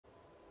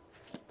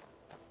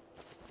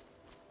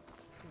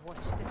Watch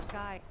the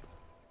sky.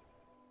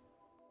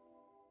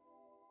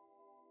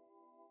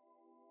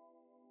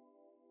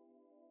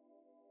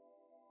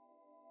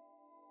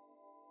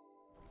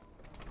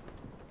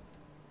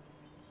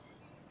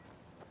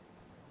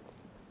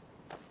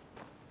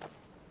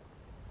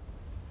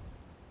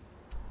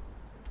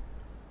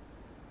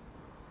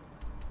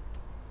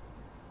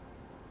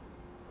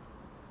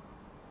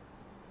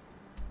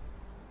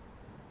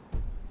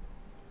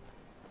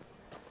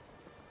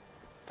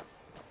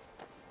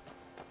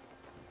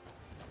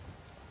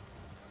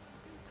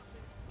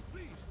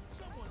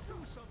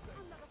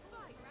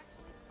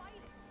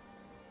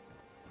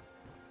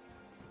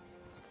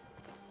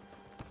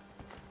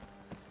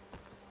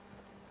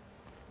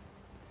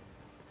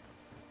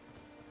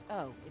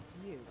 Oh, it's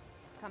you.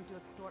 Come to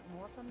extort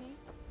more from me?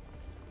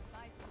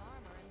 Buy some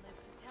armor and live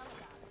to tell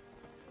about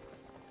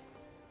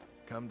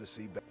it. Come to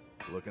see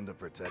looking to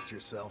protect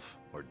yourself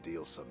or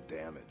deal some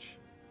damage?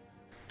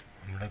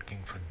 I'm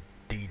looking for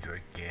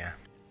Diedrich gear.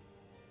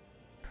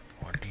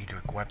 Or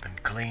Diedrich weapon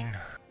clean.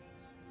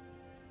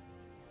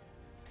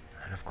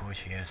 And of course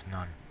he has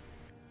none.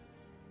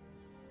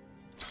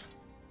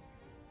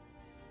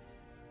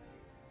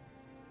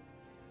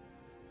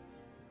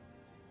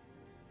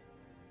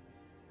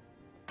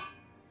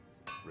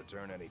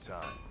 Return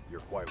anytime. You're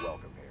quite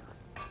welcome here.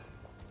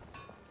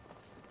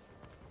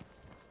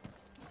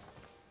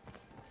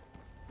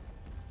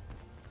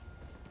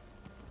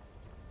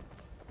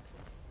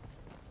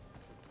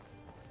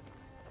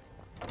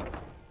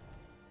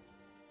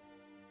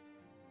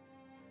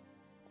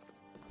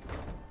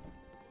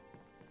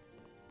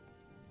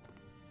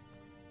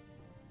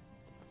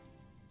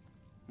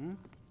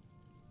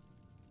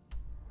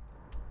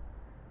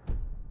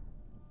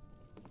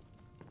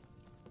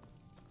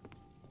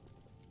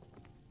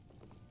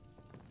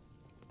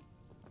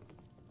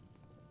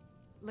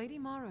 Lady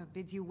Mara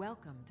bids you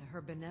welcome to her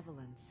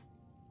benevolence.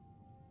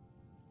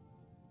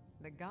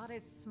 The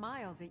goddess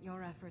smiles at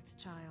your efforts,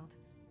 child.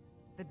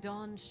 The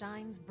dawn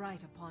shines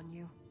bright upon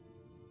you.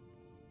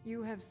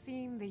 You have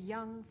seen the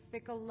young,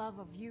 fickle love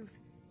of youth,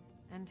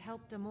 and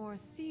helped a more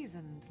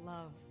seasoned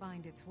love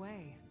find its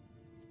way.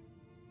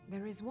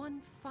 There is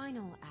one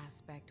final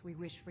aspect we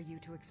wish for you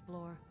to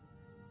explore.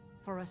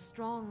 For a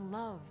strong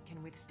love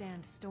can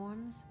withstand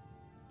storms,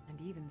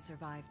 and even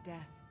survive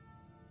death.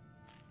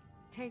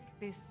 Take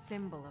this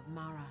symbol of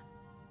Mara.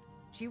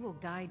 She will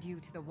guide you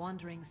to the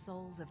wandering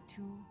souls of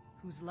two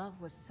whose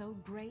love was so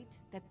great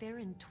that their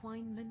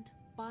entwinement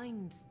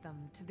binds them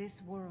to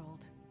this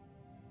world.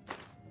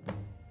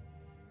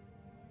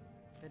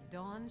 The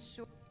dawn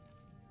surely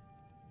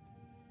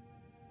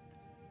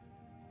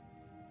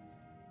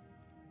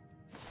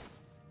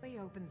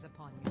opens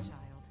upon you,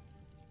 child.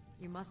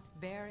 You must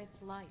bear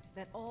its light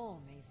that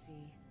all may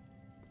see.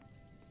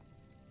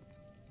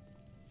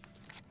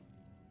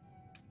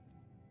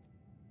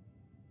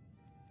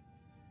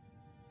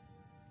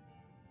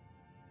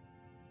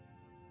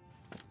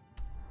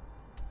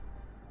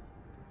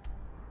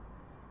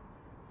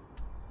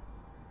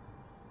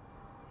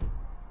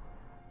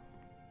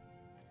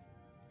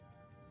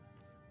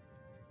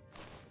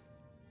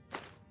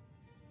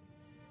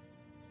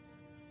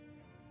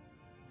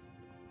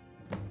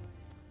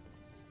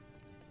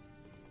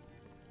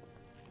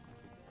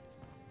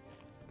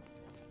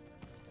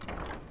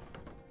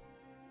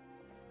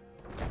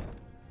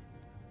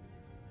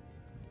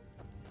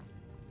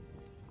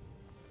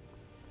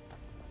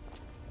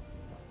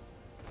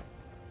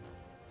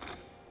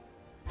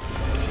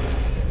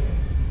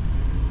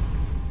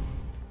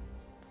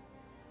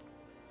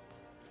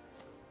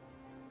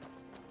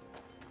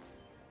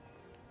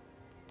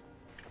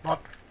 What?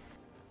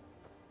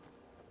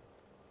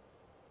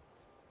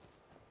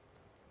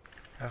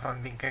 Have I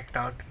been kicked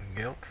out of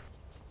the guild?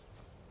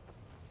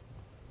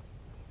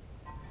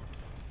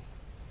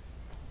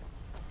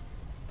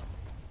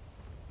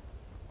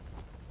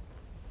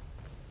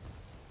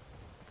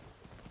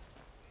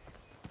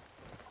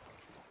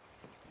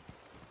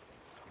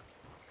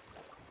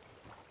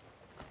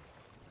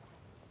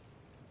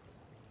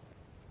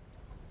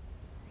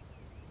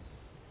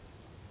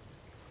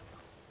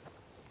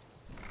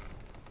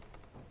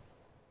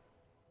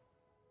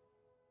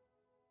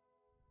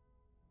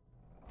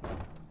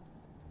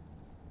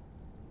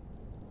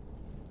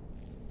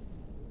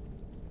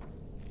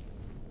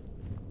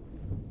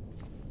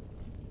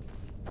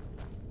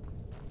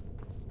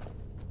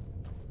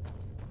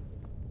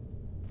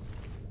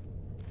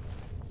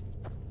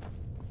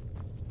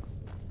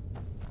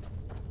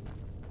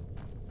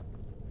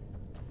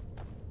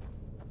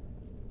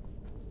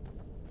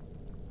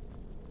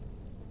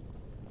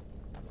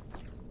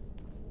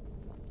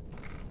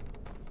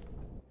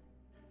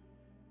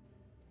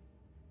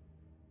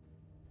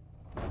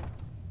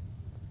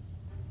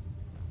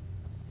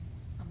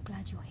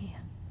 Glad you're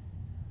here.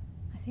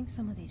 I think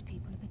some of these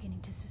people are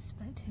beginning to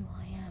suspect who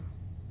I am.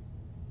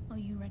 Are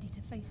you ready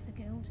to face the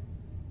guild?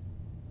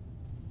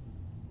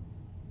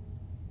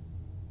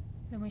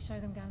 Then we show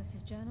them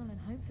Gallus's journal and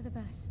hope for the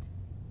best.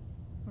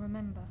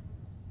 Remember,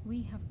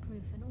 we have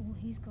proof and all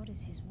he's got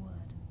is his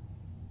word.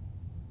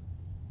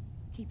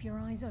 Keep your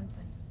eyes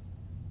open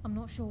I'm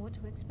not sure what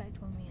to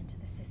expect when we enter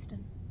the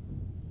cistern.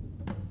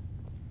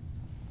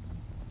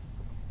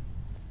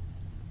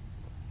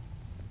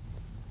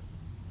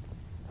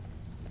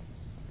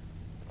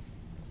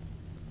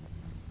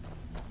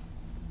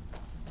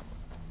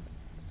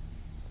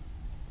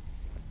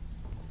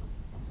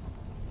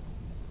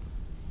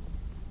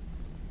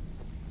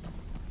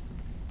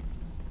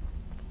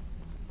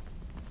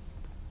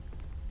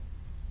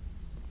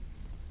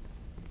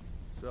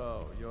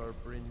 So, you're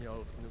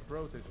Brynjolf's new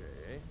protege,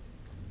 eh?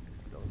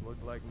 Don't look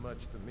like much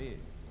to me.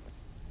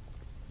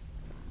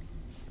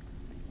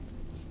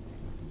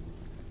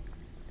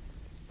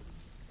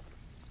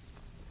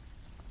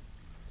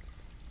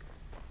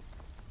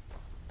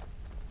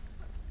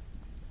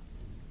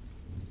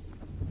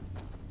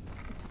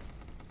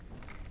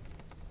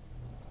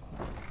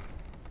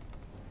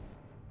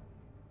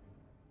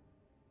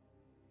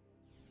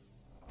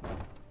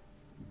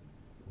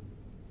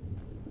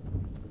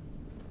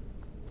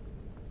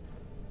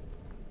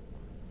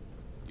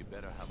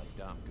 Better have a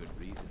damn good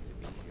reason to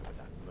be here with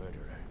that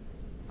murderer.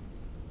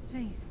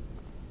 Please,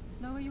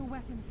 lower your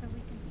weapons so we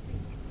can speak.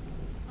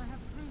 I have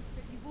proof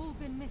that you've all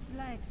been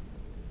misled.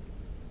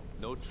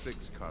 No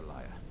tricks,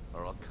 Carlia,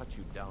 or I'll cut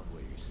you down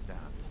where you stand.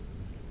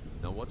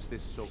 Now what's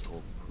this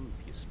so-called proof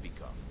you speak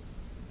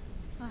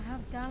of? I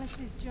have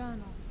Dallas's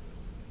journal.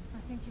 I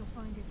think you'll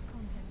find its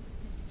contents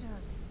disturbing.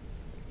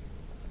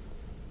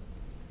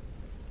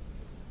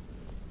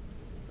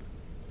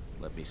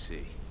 Let me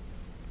see.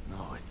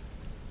 No, it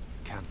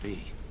can't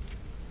be.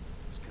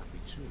 This can't be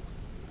true.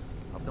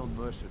 I've known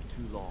Mercer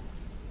too long.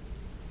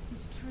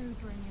 It's true,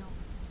 Brynjolf.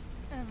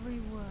 Every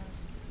word.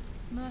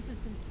 Mercer's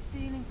been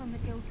stealing from the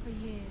guild for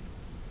years,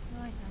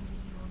 right under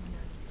your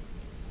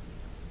noses.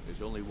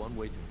 There's only one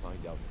way to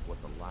find out if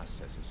what the lass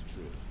says is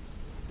true.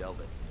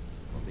 Delvin,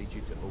 I'll need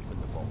you to open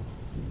the vault.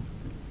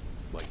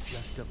 Wait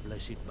just a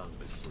blessed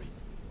moment, Bryn.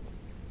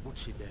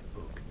 What's in that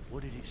book?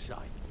 What did it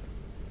say?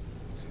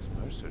 It says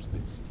Mercer's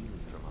been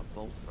stealing from a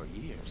vault for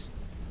years.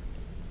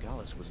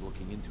 Gallus was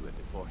looking into it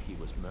before he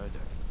was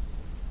murdered.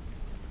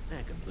 How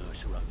can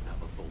Mercer open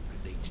up a vault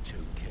that needs 2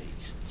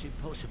 keys? It's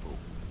impossible.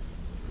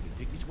 Could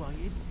he pick his way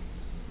in?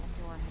 That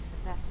door has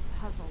the best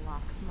puzzle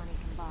locks money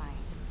can buy.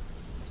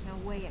 There's no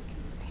way it can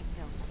be picked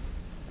open.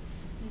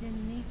 You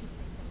didn't need to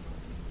pick them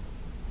open.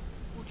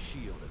 What's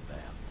she on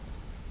about?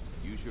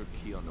 Use your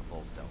key on the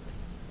vault, Delvin.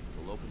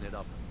 We'll open it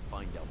up and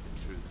find out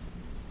the truth.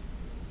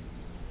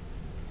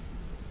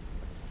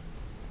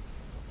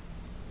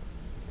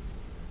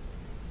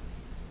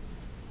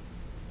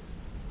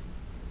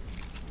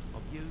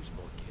 Use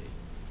my key,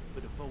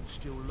 but the vault's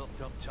still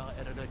locked up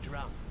tighter than a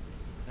drum.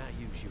 Now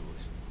use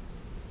yours.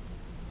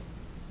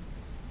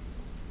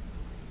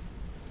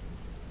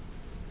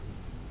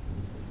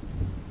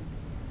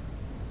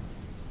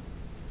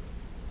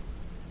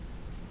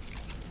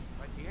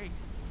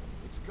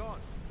 It's gone.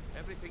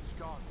 Everything's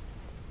gone.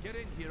 Get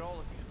in here, all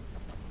of you.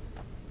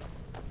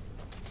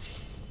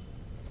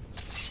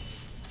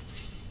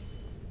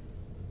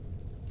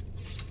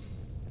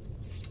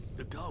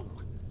 The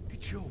gold, the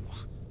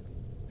jewels.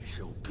 It's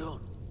all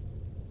gone.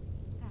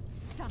 That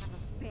son of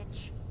a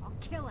bitch. I'll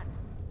kill him.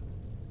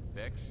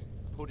 Vex,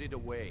 put it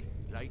away,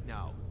 right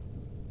now.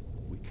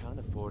 We can't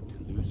afford to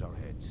lose our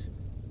heads.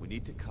 We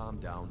need to calm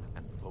down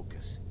and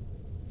focus.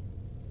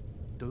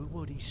 Do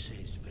what he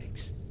says,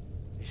 Vex.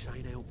 This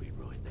ain't helping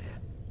right now.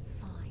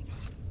 Fine.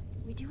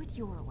 We do it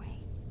your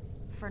way.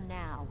 For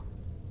now.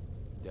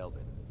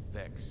 Delvin,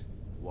 Vex,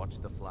 watch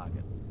the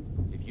flagon.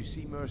 If you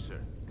see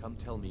Mercer, come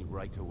tell me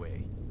right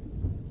away.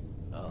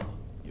 Oh,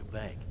 you're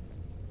back.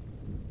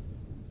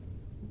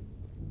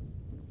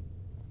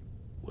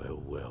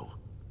 Well,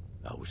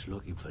 I was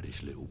looking for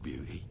this little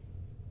beauty.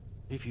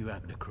 If you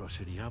happen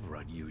across any other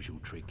unusual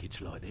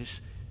trinkets like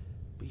this,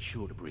 be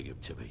sure to bring them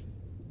to me.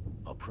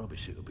 I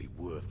promise it'll be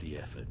worth the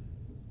effort.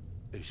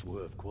 It's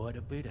worth quite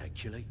a bit,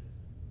 actually.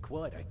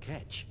 Quite a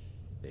catch.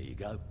 There you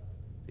go.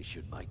 This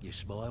should make you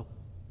smile.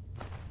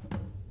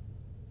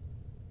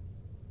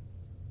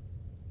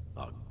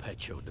 I can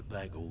pat you on the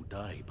back all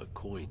day, but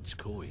coin's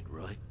coin,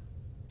 right?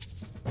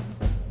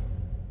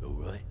 All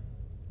right.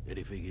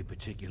 Anything in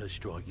particular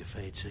strike your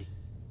fancy?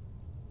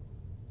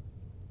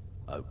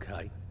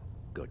 Okay,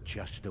 got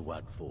just the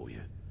one for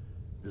you.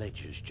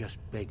 Ledger's just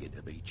begging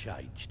to be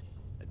changed,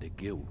 and the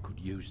guild could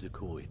use the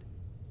coin.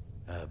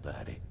 How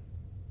about it?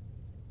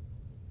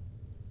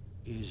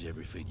 Here's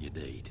everything you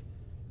need.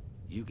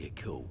 You get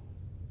cool,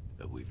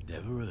 and we've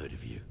never heard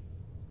of you.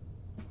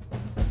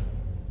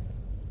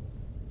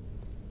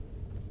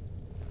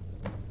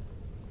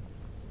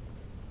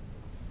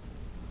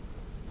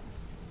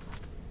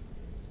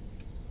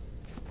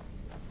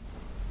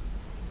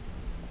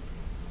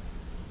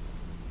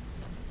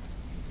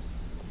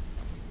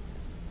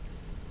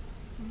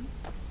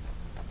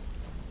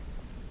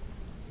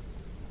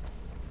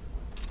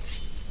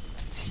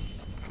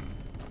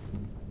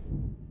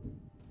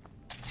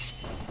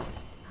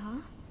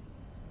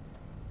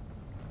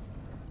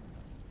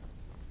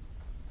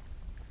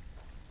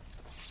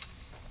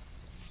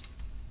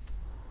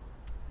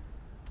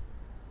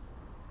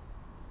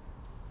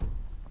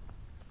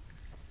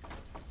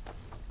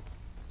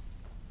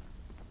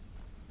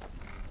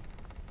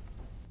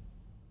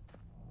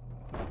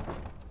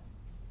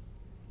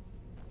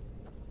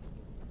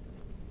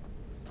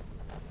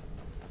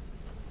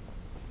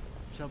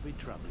 I've been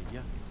troubling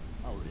you?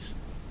 I'll listen.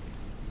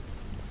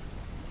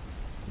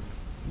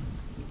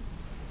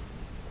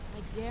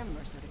 I dare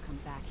Mercer to come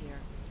back here.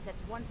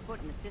 Sets one foot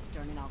in the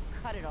cistern and I'll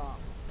cut it off.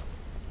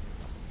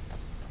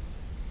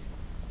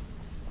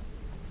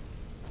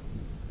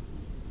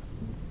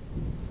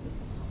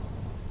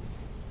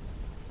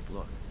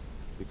 Look,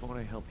 before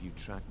I help you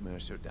track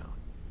Mercer down,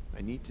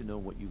 I need to know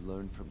what you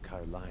learned from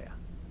Carlia.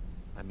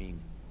 I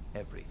mean,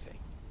 everything.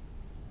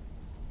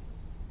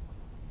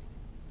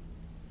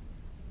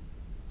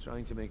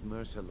 Trying to make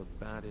Mercer look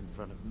bad in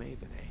front of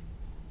Maven, eh?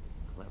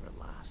 Clever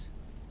lass.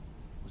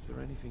 Was there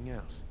anything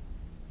else?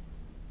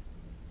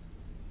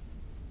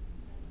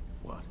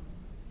 What?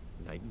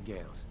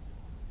 Nightingales?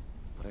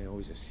 But I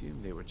always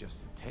assumed they were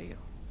just a tale.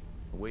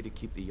 A way to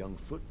keep the young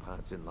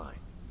footpads in line.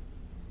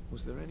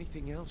 Was there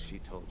anything else she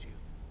told you?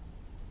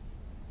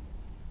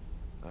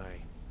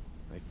 Aye.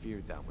 I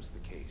feared that was the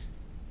case.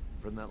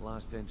 From that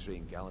last entry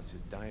in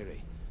Gallus's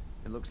diary,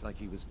 it looks like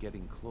he was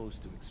getting close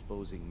to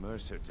exposing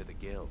Mercer to the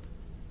Guild.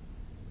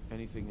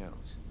 Anything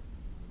else?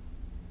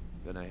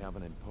 Then I have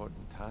an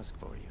important task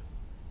for you.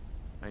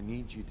 I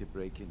need you to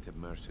break into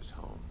Mercer's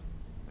home,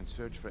 and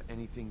search for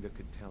anything that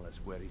could tell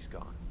us where he's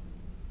gone.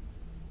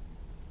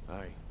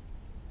 Aye.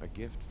 A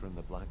gift from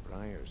the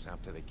Blackbriars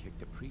after they kicked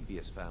the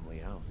previous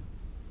family out.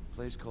 A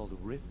place called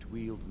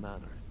Riftweald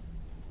Manor.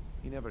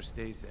 He never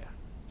stays there,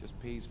 just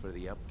pays for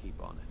the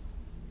upkeep on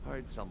it.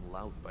 Hired some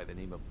lout by the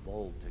name of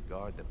Bold to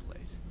guard the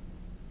place.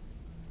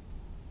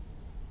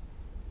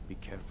 Be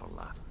careful,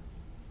 lad.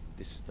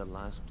 This is the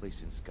last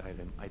place in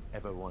Skyrim I'd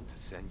ever want to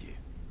send you.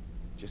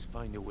 Just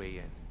find a way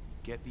in,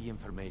 get the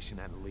information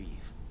and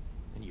leave.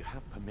 And you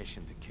have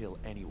permission to kill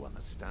anyone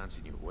that stands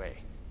in your way.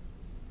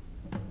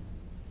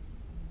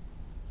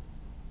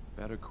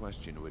 Better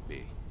question would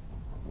be,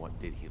 what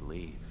did he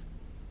leave?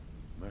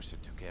 Mercer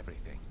took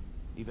everything.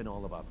 Even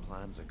all of our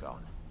plans are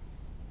gone.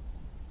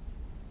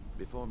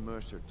 Before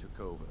Mercer took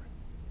over,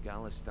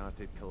 Gallus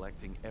started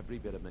collecting every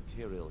bit of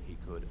material he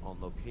could on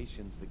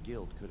locations the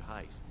Guild could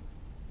heist.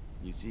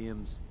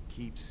 Museums,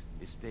 keeps,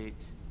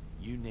 estates,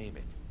 you name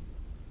it.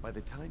 By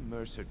the time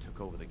Mercer took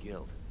over the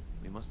Guild,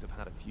 we must have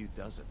had a few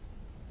dozen.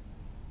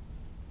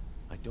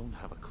 I don't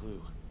have a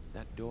clue.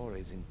 That door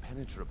is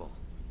impenetrable.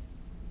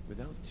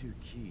 Without 2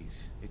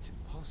 keys, it's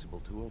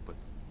impossible to open.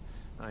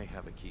 I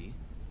have a key,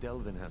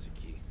 Delvin has a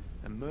key,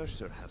 and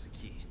Mercer has a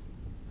key.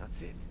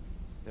 That's it.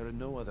 There are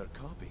no other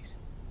copies.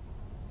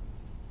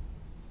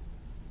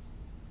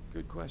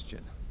 Good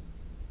question.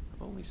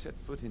 I've only set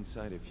foot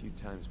inside a few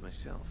times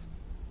myself,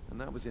 and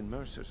that was in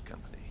Mercer's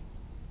company.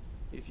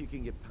 If you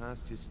can get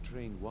past his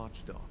trained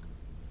watchdog,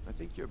 I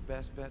think your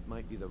best bet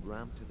might be the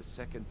ramp to the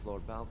 2nd floor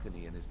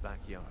balcony in his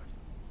backyard.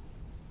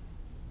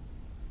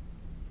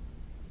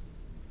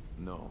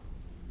 No.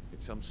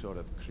 It's some sort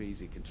of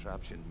crazy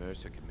contraption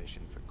Mercer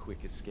commissioned for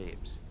quick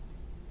escapes.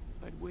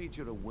 I'd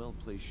wager a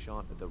well-placed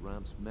shot at the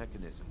ramp's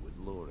mechanism would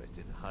lower it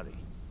in a hurry.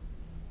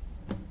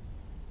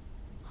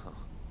 Huh.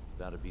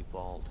 That'd be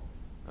bald.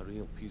 A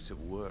real piece of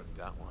work,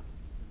 that one.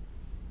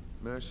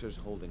 Mercer's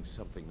holding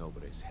something over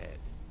his head,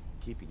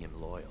 keeping him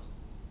loyal.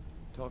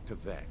 Talk to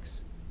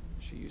Vex.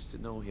 She used to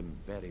know him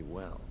very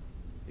well,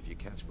 if you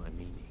catch my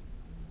meaning.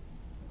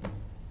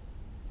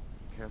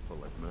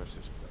 Careful at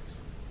Mercer's place.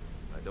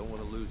 I don't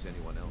want to lose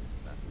anyone else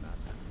in that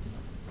matter.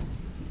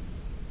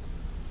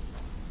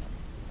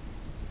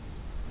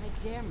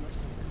 I dare Mercer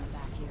to come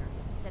back here.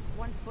 Sets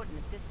one foot in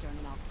the cistern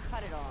and I'll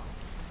cut it off.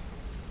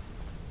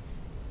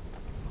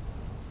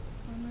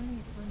 I'm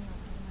relieved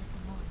Brynjolf has an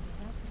open mind.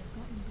 That could have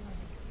gotten bloody.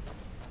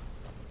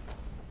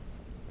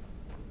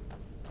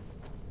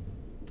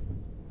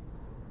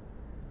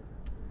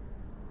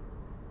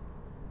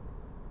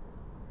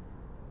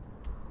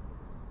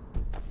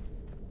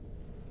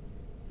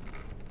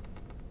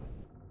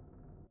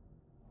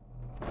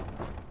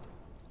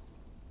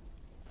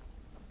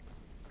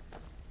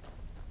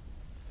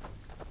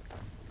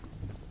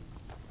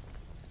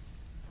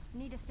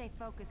 Need to stay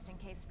focused in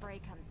case Frey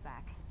comes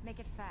back. Make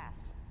it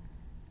fast.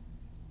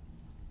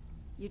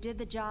 You did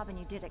the job and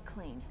you did it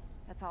clean.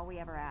 That's all we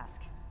ever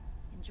ask.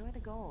 Enjoy the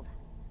gold.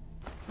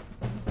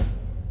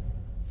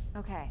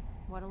 Okay,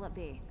 what'll it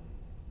be?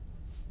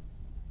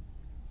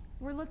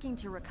 We're looking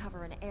to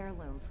recover an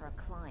heirloom for a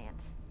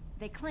client.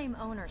 They claim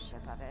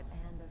ownership of it,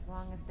 and as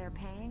long as they're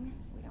paying,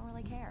 we don't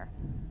really care.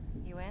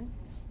 You in?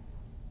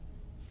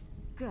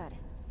 Good.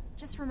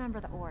 Just remember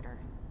the order.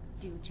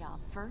 Do job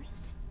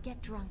first,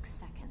 get drunk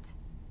second.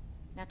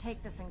 Now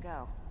take this and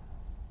go.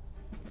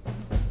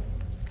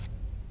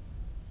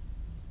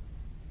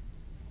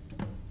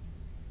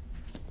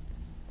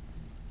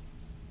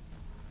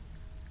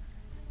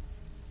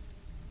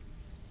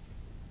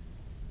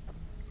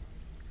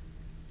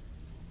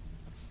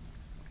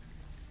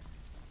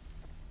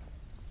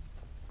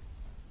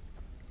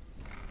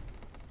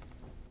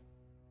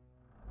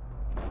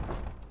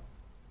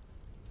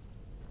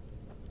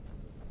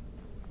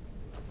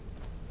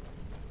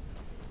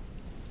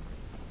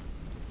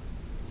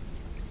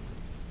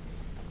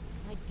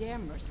 I dare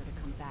Mercer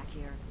to come back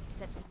here.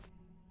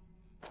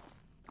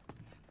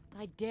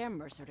 I dare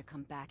Mercer to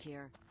come back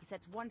here. He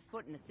sets one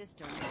foot in the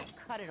cistern and I'll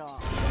cut it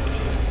off.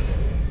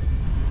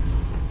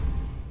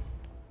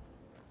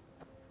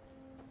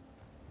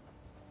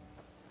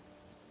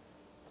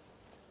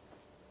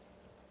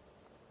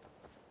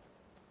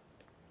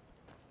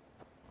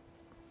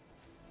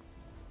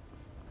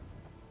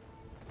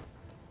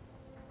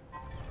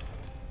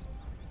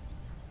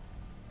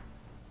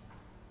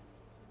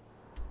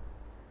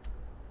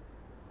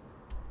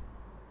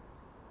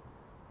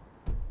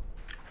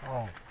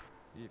 Oh,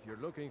 If you're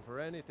looking for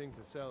anything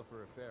to sell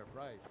for a fair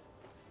price,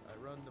 I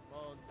run the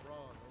pond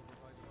brawn over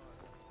by the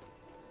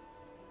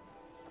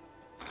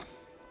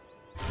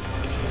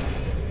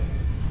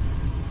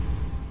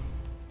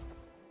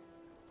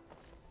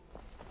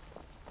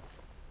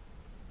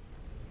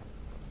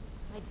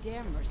I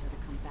dare Mercer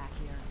to come back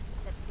here.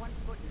 He sets one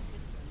foot in the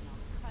cistern and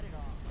I'll cut it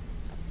off.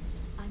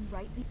 I'm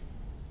right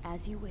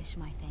as you wish,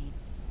 my Thane.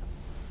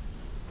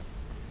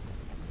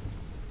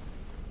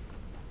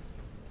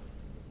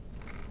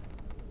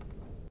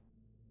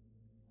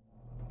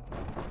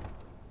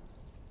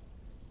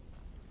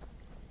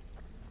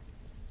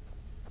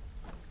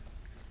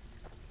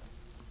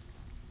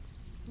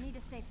 Need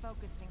to stay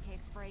focused in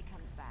case Frey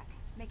comes back.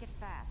 Make it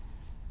fast.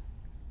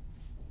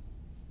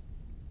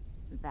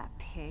 That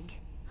pig?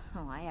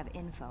 Oh, I have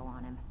info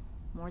on him.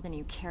 More than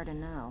you care to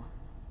know.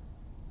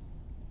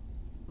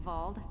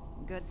 Vald?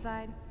 Good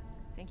side?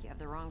 Think you have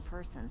the wrong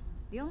person.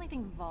 The only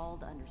thing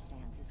Vald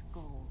understands is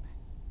gold.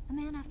 A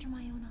man after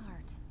my own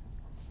heart.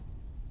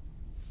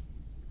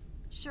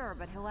 Sure,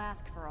 but he'll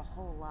ask for a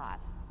whole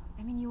lot.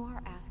 I mean, you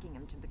are asking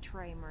him to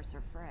betray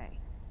Mercer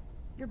Frey.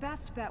 Your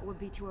best bet would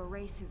be to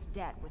erase his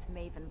debt with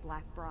Maven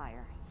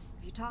Blackbriar.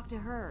 If you talk to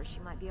her, she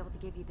might be able to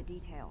give you the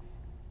details.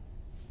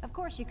 Of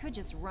course, you could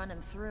just run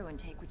him through and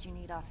take what you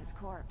need off his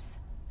corpse.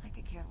 I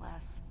could care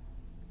less.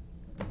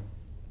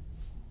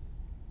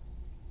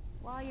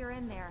 While you're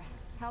in there,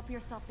 help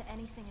yourself to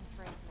anything in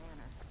Frey's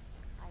manor.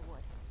 I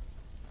would.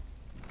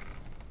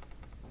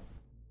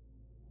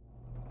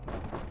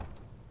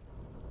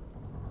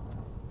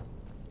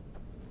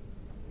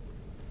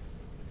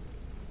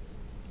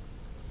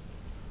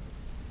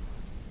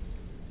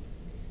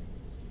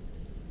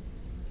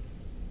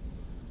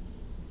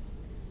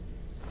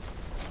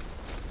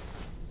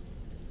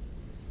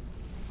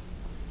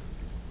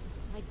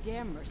 I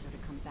dare Mercer to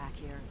come back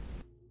here.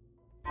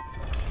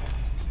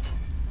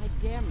 I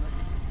dare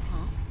Mercer.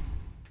 Huh?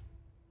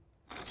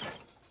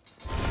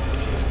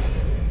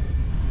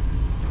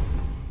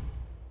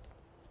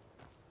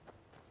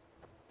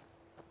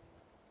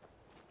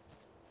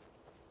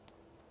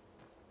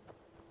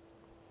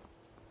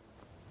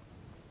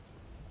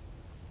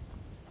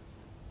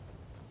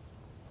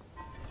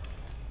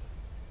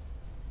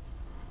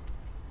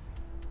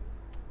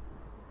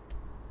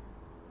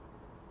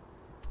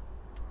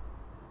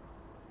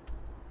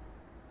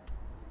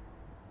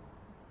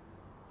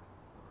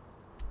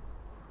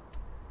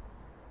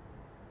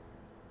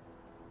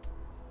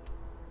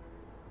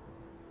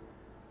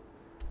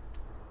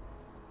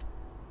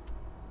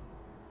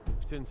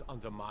 Since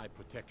under my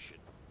protection.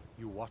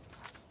 You what?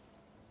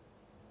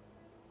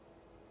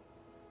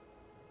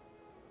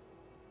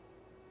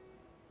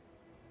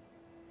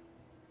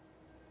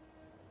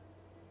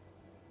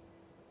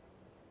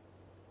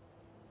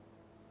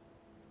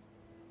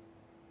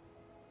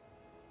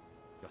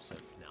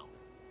 Yourself now.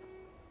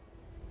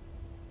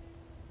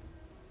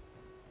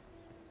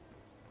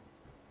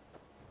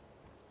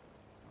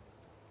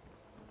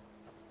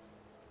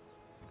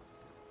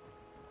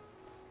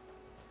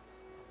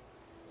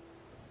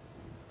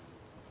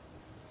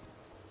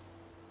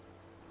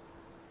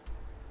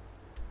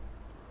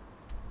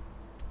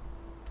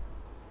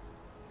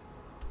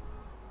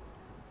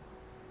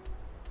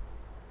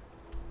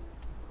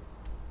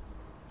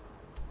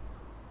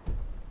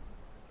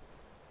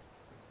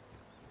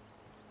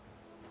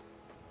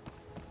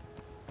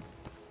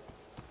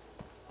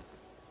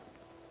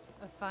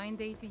 A fine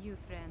day to you,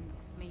 friend.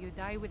 May you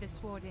die with a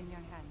sword in your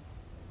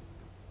hands.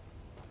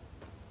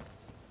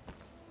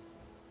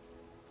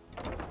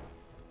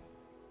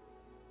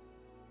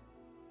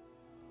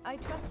 I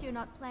trust you're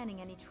not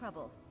planning any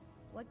trouble.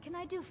 What can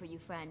I do for you,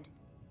 friend?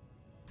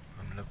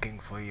 I'm looking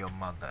for your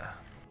mother.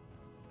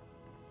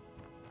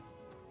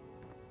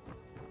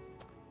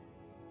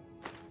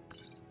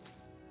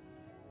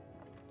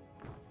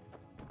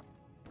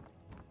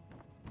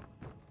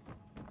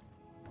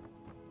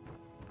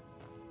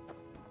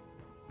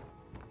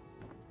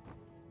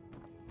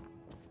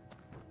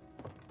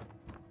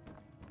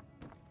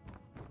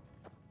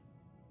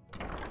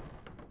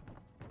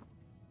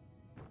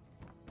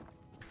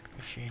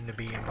 Is she in the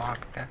bee embark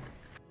then?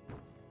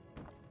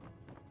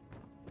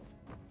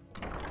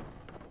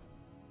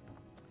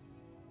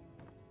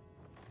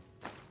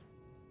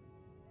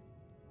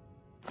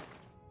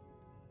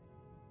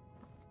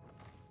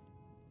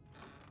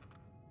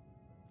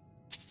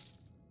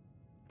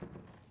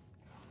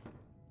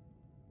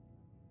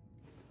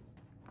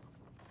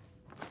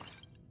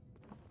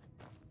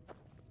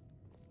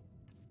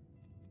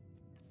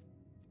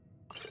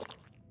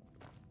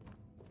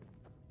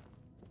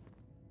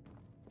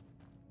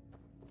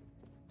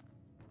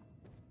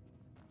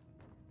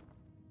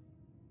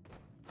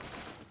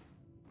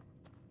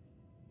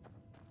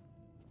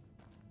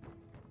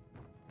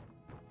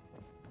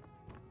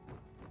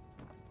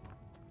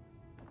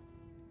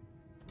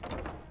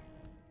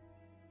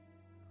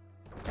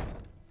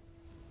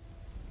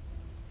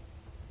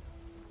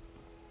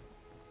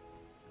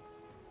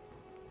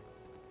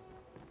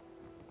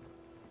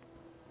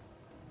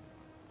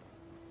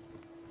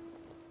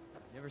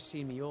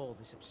 seen me all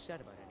this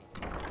upset about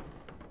anything.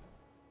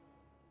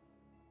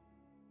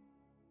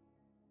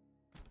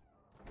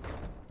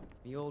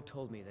 Miol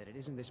told me that it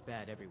isn't this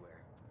bad everywhere.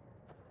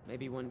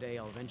 Maybe one day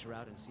I'll venture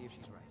out and see if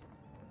she's right.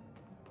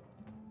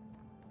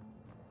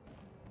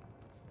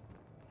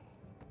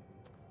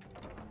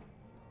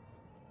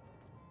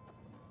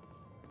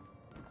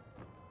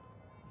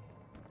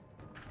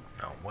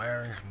 Now,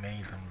 where is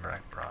Maven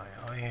Blackbriar?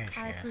 Oh, here she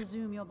I is.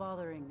 presume you're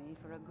bothering me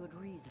for a good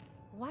reason.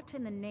 What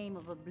in the name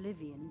of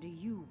oblivion do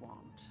you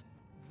want?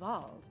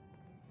 Vald?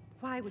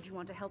 Why would you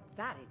want to help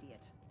that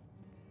idiot?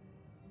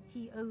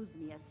 He owes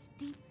me a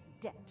steep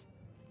debt.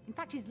 In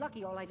fact, he's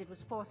lucky all I did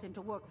was force him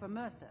to work for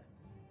Mercer.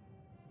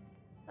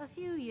 A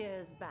few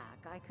years back,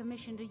 I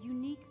commissioned a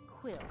unique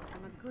quill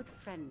from a good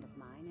friend of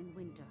mine in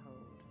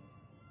Winterhold.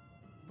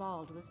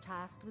 Vald was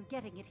tasked with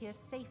getting it here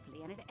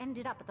safely, and it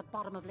ended up at the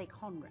bottom of Lake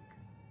Honrick.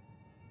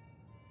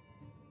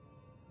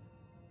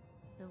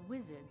 The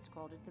wizards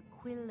called it the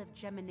Quill of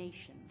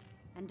Gemination,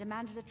 and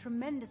demanded a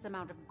tremendous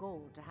amount of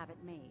gold to have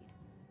it made.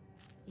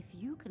 If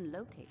you can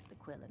locate the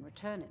quill and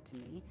return it to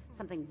me,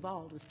 something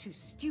Vald was too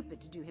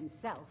stupid to do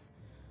himself,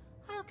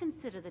 I'll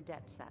consider the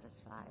debt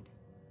satisfied.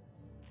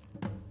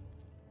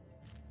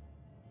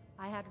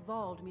 I had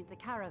Vald meet the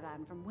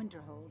caravan from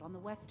Winterhold on the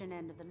western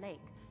end of the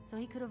lake, so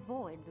he could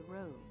avoid the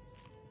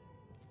roads.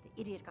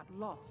 The idiot got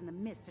lost in the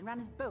mist and ran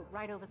his boat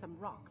right over some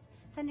rocks,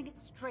 sending it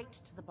straight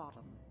to the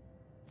bottom.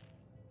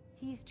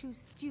 He's too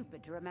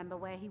stupid to remember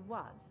where he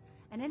was,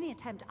 and any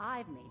attempt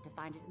I've made to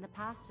find it in the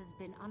past has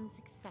been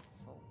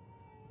unsuccessful.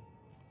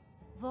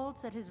 Vald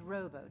said his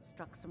rowboat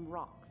struck some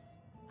rocks.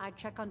 I'd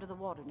check under the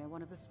water near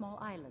one of the small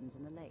islands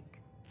in the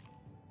lake.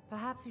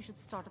 Perhaps you should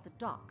start at the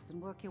docks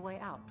and work your way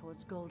out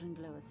towards Golden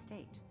Glow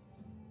Estate.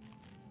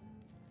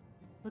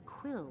 The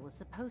quill was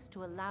supposed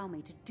to allow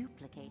me to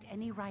duplicate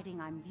any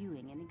writing I'm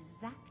viewing in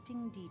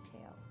exacting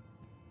detail.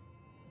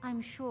 I'm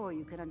sure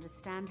you can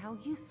understand how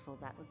useful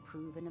that would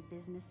prove in a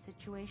business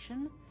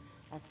situation,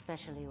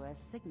 especially where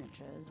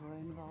signatures were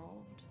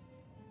involved.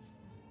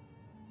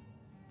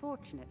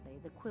 Fortunately,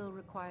 the quill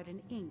required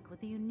an ink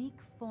with a unique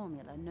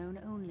formula known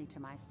only to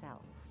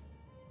myself.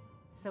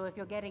 So if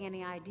you're getting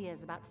any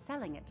ideas about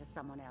selling it to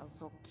someone else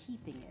or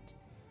keeping it,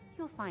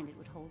 you'll find it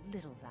would hold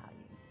little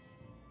value.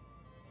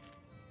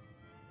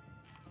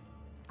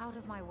 Out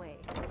of my way.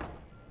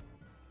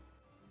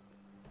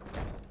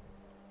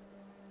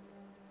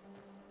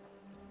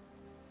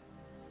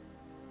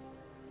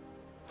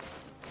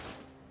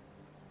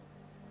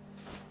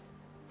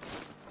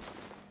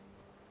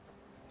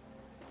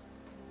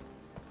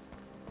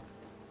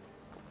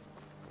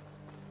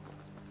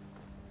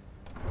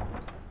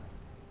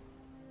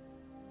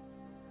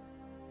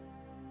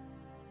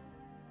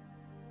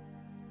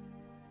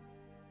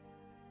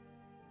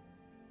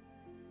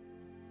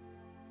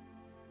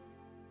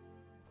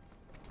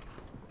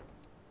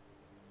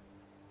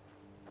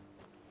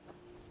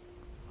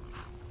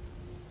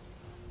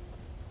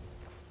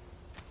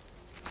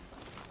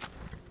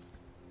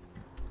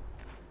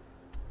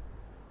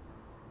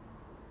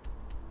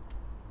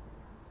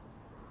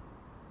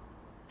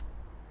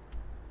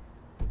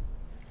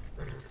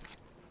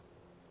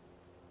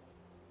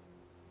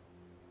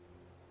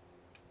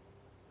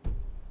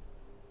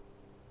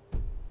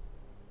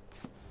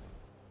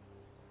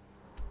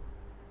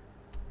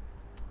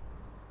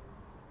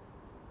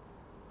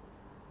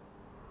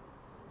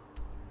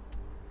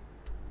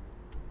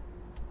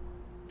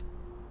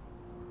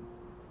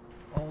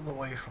 All the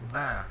way from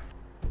there.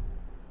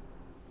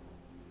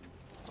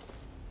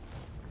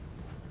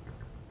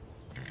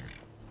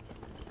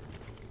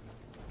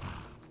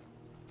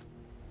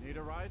 Need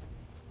a ride?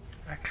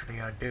 Actually,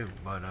 I do,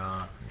 but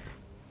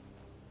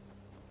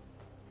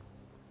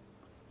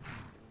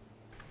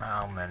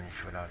I'll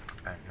manage without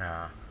companion.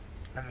 Nah,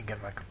 let me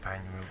get my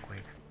companion real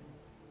quick.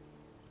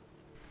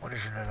 What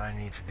is it that I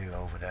need to do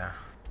over there?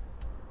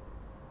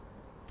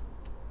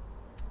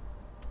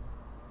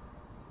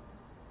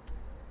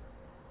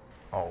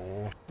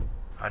 Oh,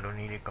 I don't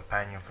need a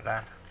companion for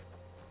that.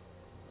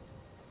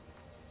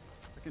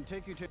 I can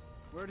take you to...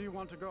 Where do you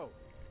want to go?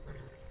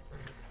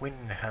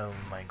 Windhelm,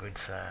 my good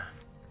sir.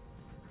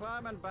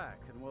 Climb and back,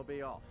 and we'll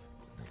be off.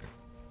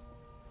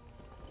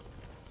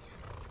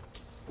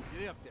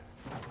 Get up there.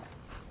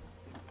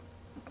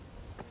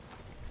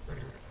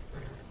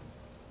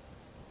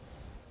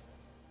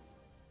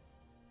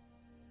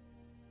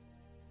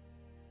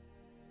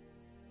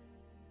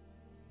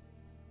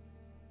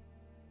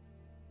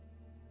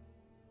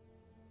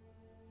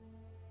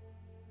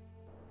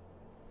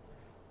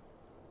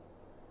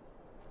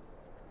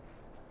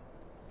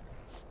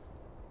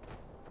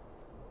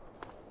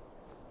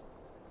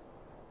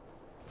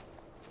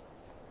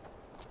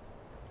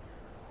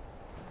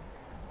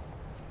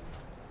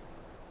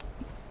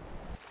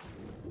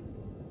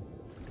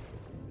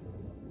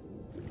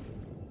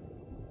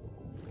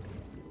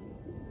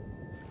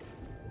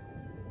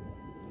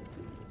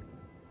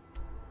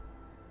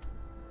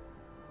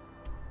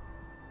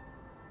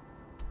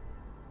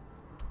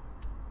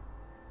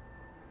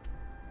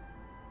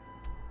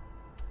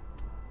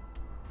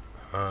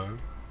 Huh?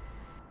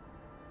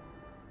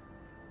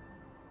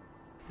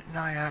 And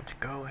I had to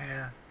go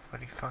here for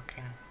the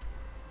fucking...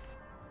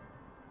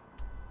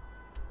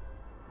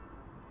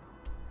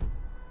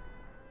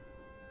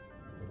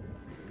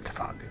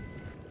 Fuck.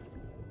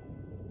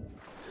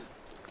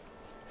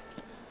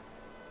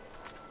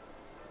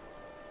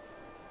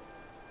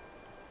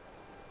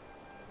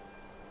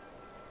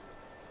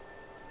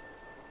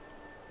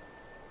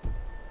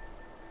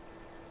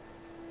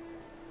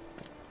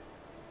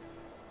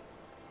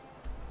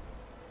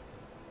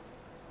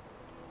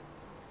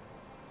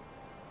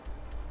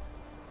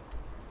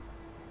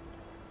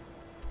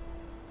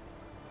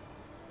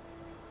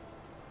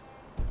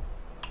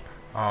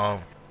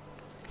 Oh,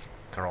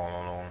 they're all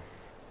alone.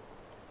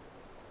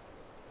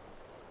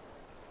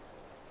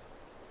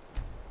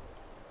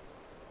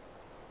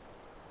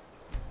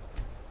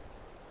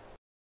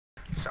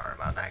 Sorry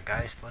about that,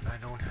 guys, but I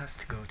don't have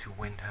to go to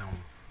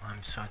Windhelm.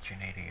 I'm such an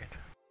idiot.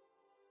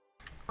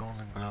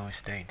 Golden Glow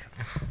Estate.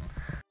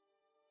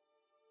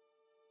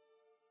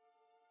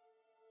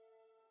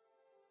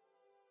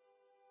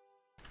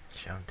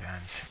 Show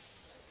dance.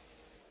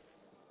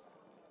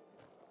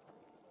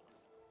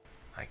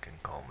 I can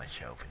call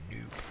myself a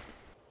noob.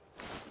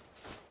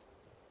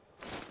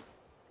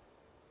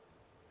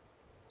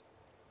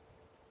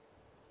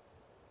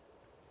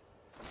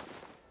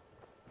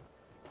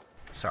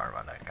 Sorry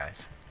about that, guys.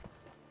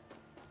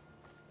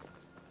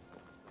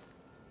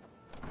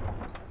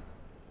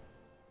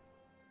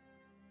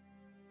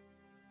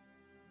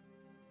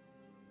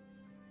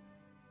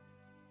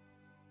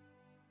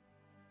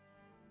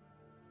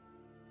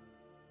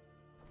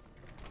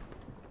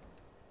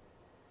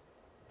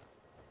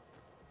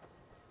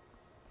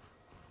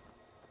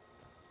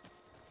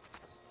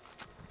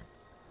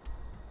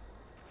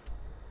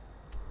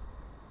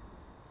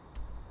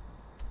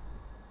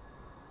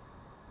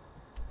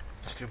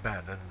 It's too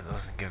bad that it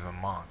doesn't give a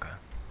marker.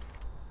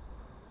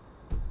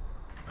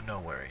 But no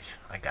worries,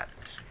 I got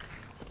this.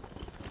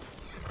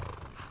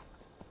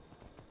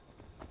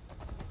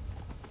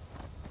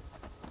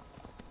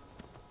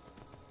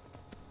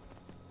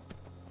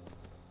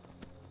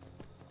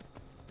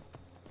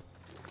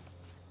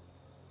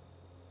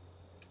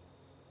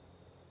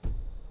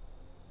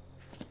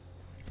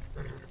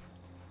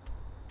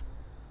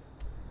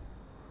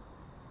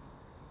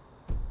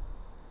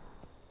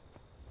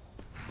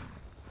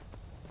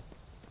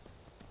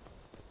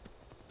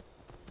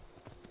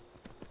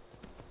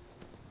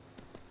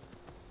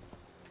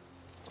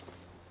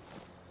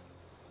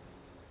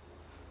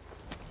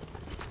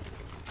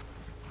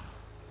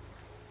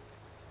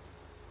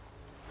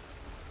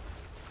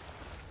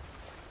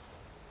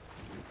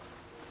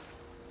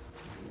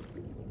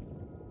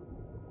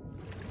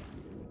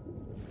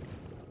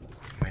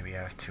 Maybe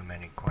I have too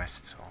many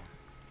quests on.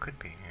 Could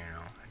be, you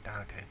know, I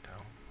doubt it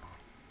though.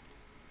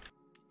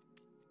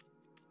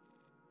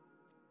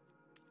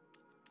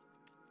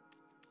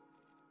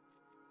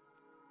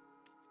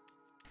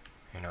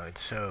 You know,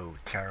 it's so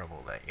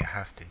terrible that you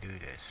have to do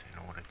this in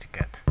order to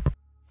get...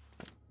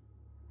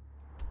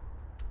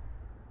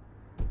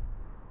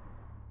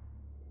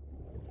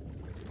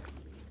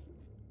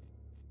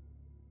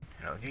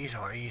 You know, these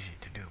are easy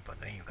to do, but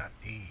then you got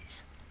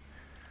these.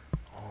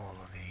 All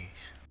of these.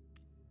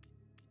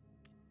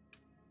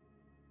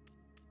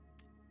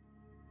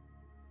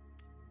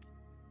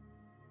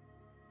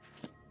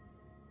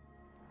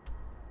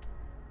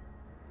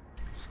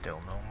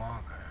 Still no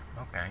marker.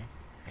 Okay,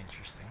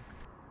 interesting.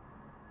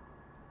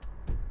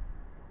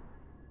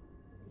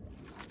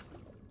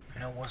 You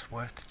know what's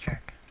worth to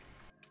check?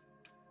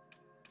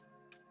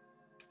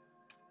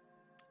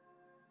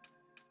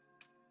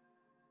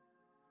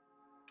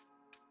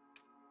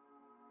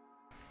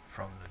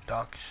 From the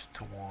docks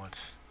towards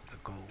the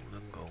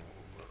golden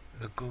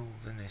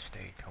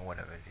estate, or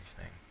whatever it is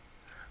named.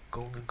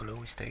 Golden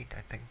Glow Estate,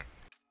 I think.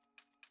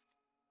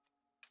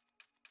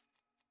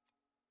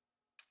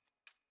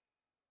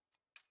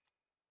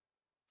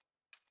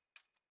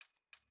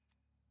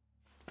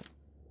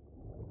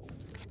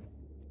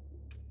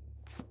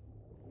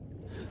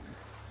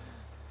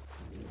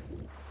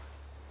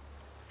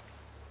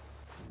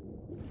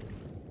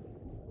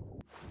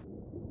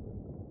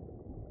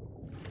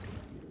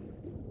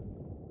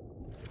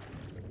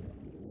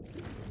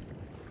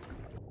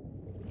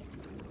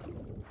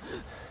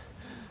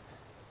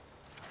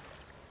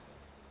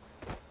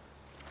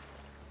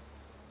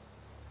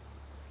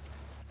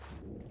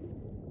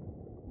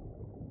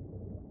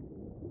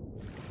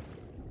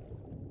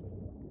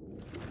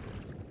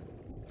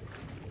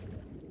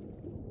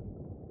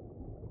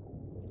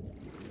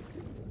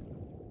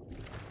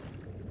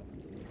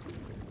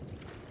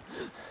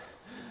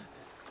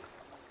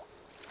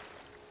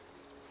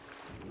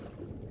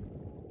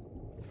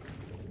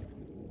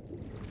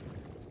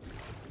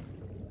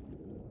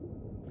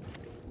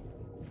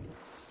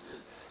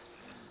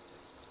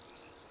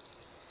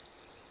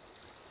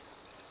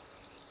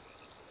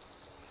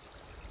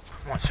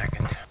 One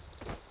second.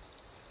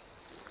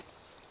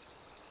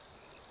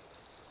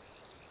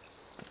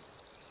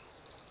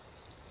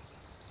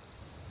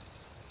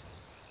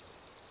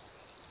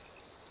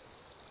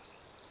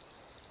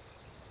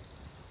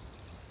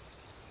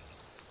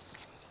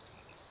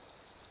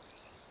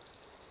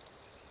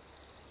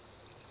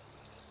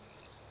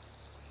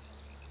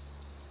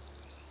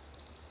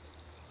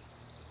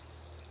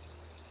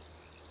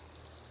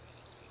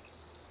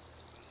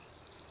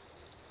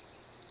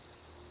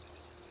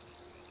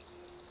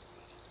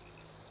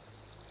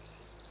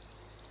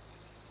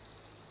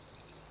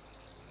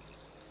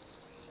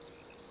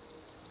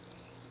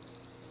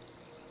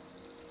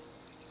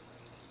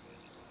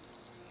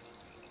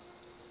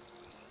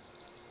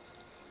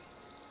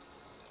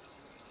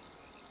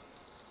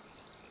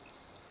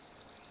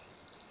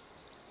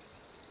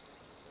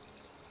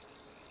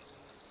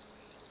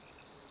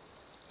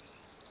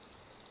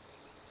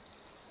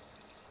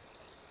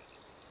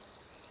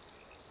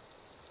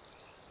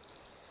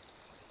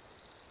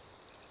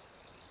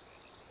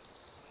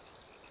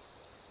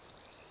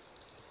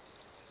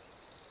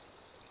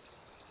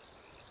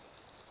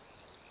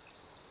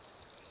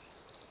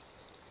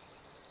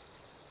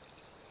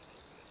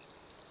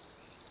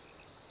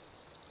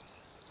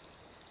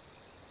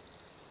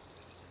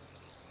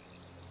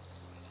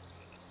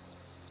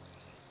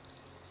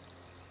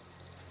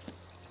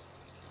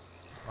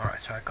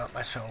 so I got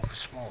myself a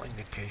small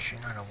indication.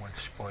 I don't want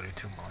to spoil it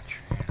too much,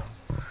 you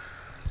know.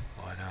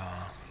 But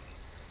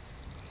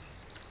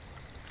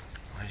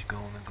where's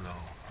Golden Glow?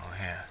 Oh,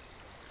 here.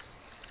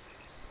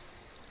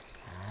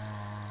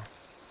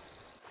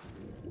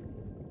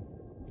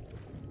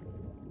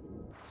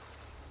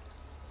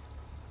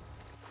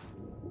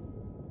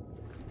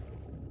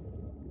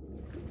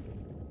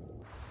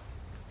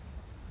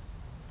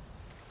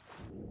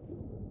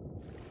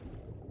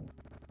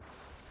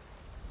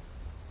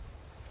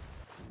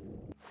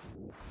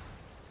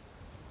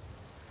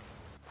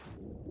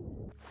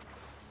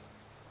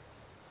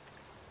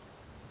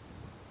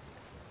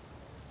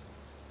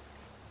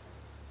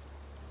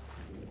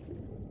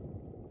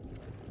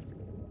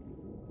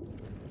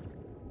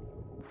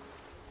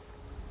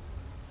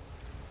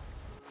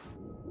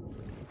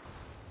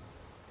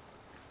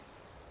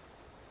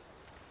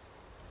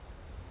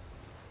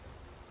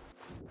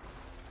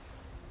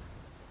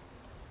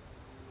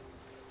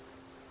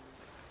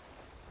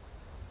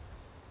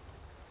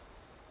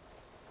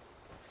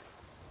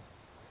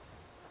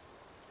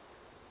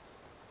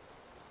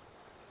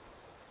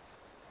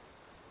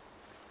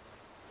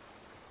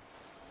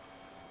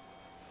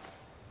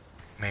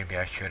 Maybe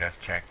I should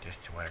have checked as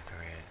to where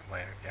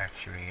it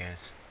actually is,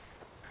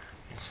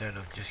 instead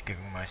of just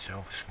giving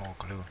myself a small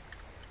clue.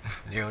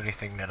 The only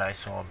thing that I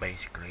saw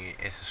basically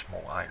is a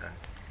small island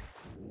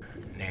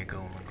near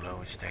Golden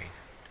Glow Estate.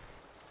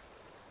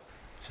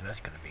 So that's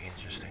gonna be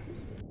interesting.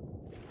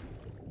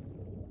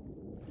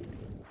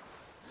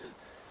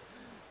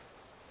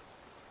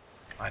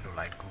 I don't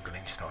like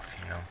googling stuff,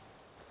 you know.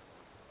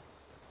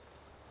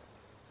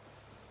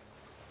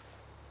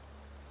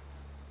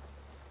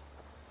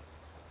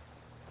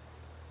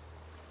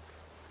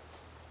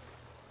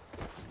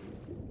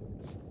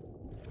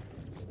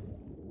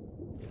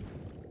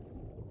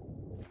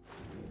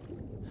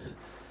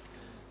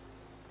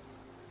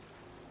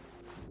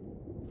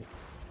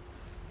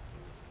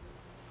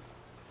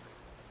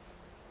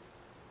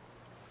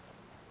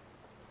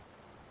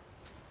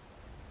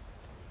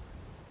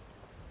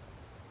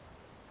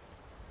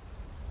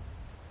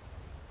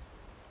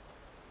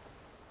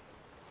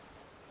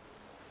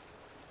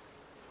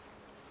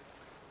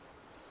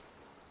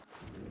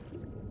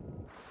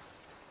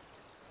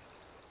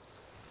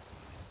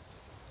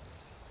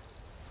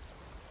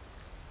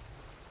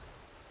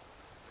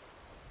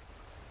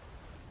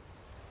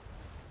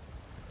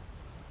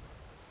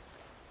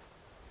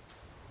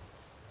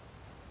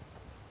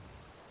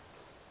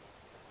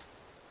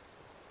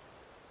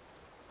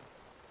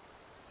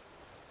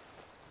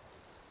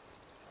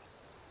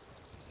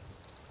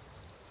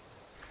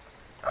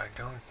 I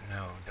don't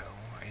know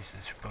though, is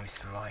it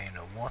supposed to lie in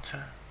the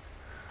water?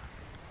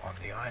 On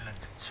the island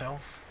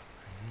itself?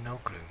 No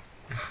clue.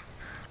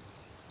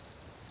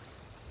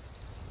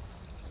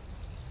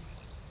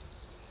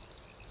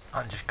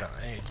 I'm just gonna,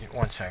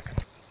 1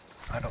 second.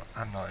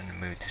 I'm not in the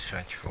mood to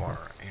search for,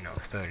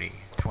 30,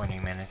 20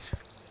 minutes.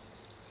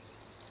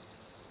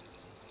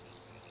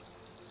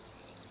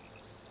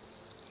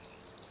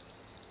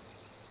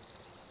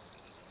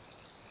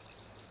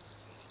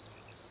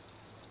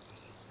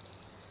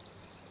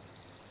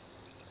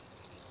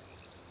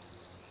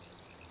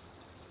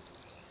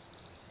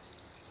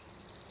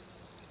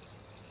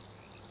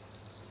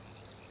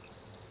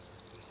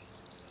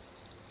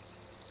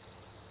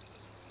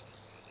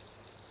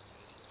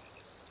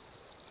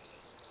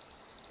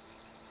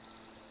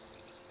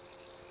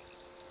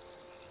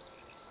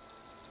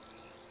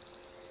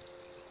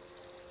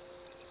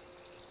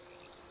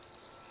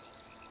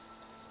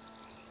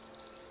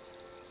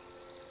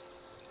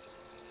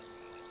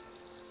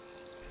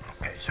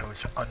 Okay, so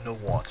it's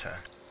underwater.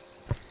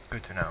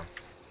 Good to know.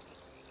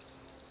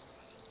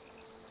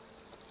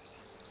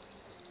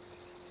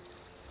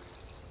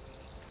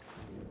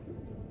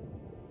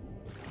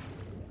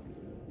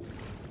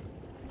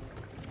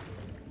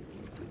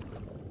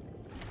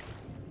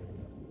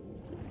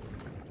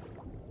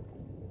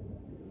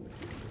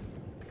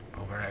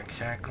 But where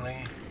exactly?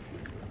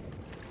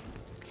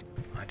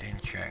 I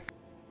didn't check.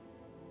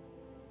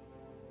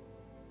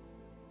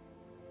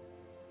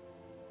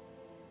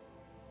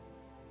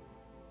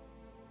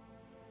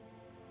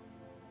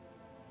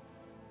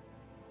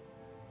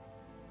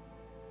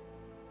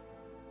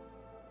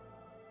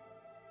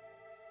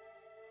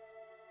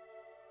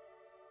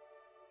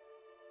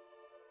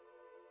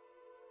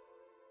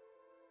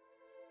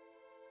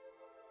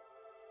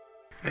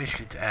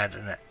 Basically to add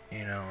a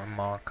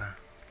marker.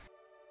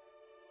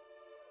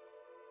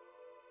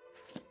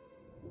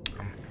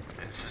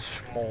 It's a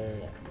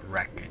small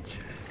wreckage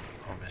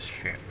of a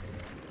ship.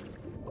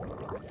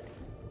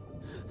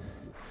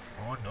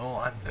 Oh no,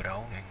 I'm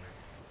drowning.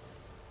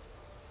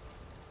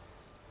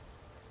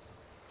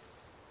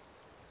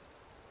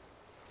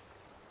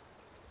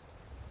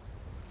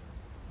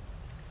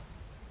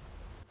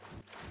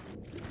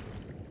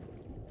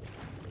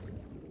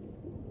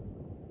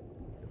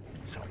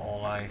 So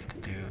all I have to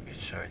do is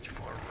search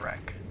for a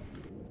wreck.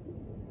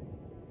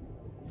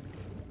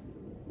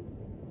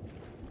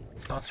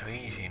 It's not so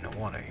easy in the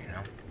water, you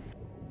know.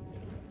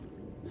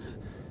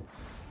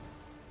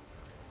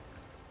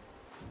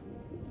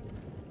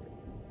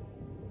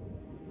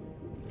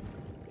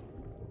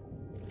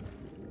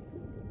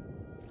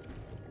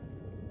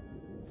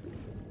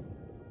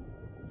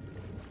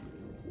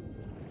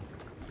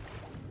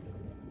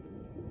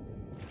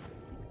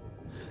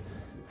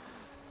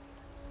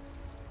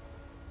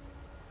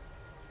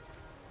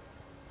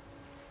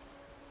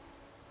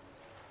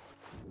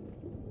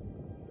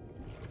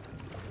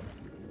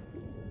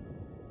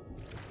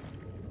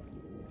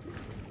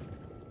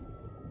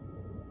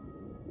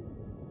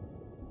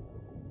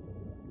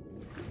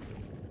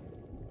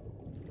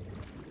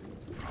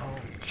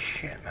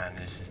 Man,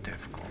 this is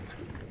difficult.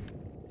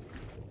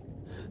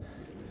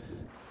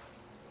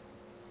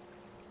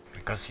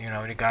 Because, you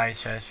know, the guy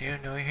says, you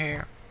know,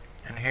 here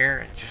and here,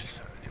 and just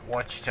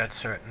watch at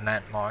certain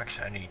landmarks,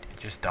 and he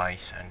just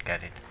dies and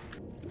get it.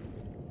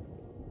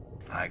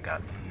 I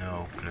got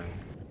no clue.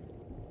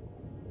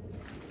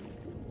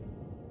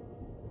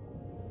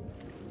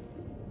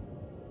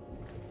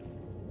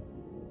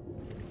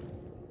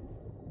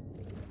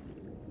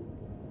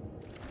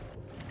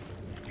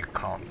 You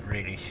can't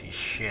really see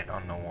shit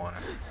on the water.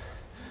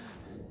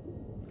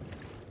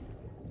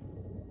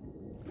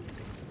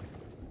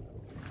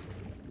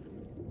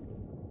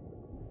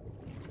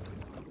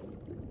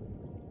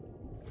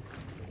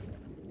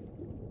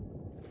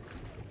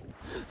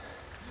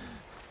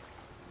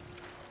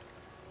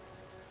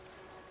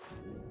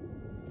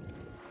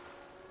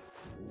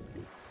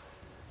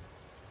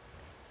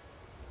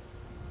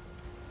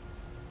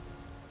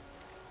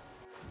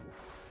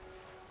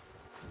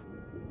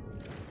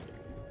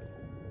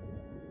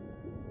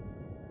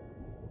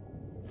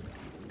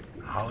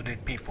 How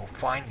did people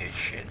find this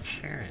shit?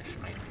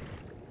 Seriously.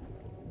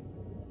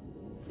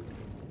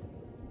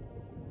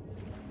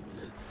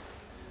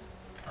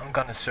 I'm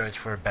gonna search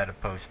for a better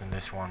post than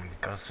this one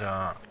because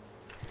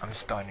I'm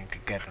starting to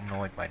get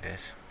annoyed by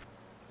this.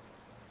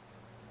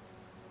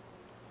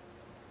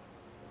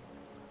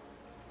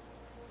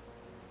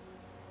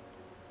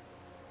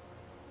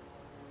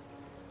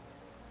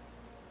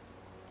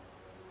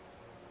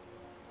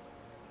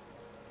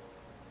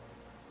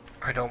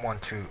 I don't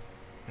want too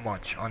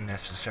much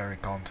unnecessary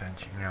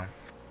content, you know.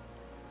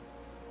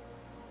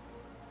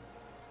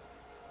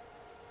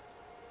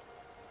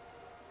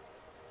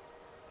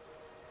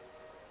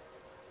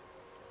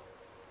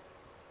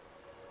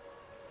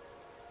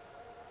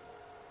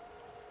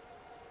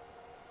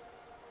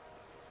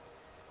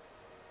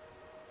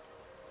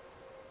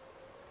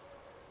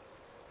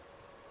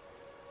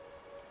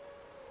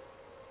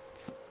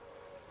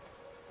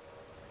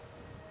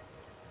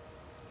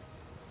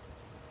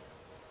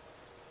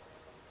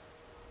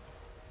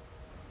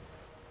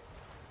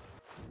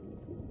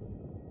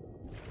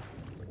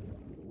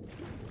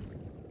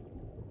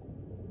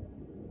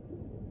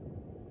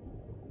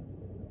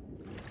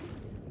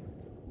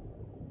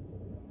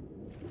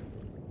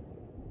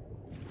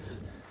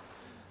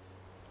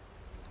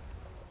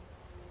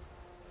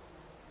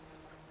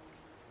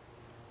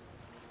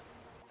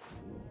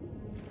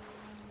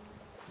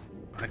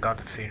 I got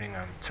the feeling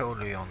I'm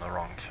totally on the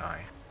wrong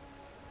side.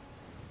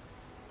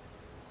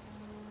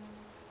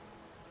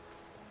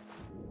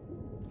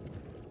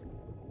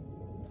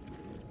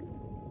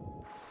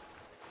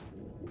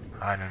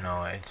 I don't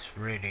know, it's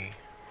really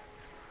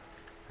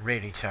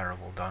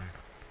terrible done.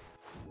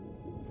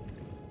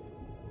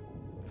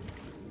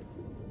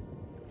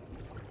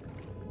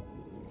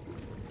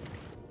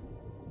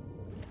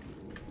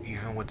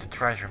 Even with the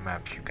treasure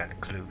maps you get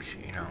clues,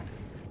 you know.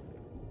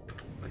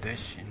 With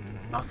this,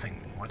 nothing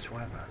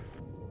whatsoever.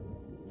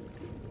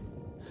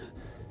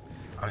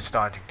 I'm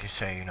starting to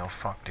say, you know,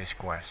 fuck this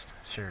quest,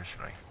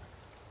 seriously.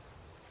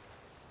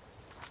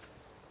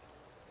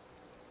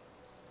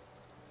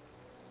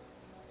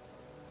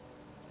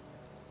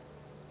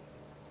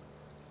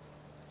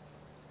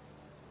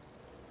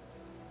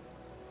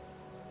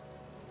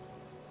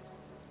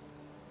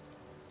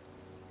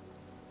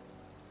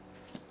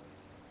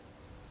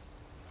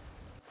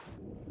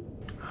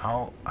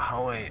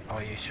 How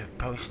are you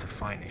supposed to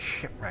find a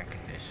shipwreck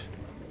in this?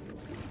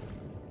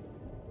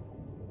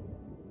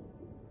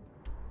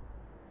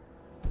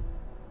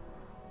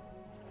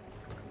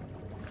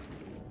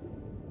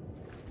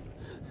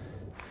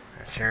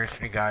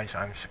 Seriously, guys,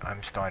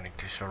 I'm starting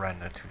to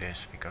surrender to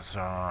this because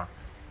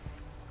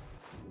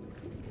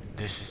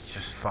this is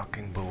just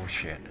fucking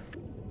bullshit.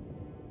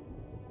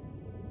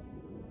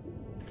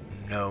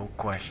 No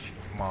question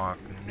mark,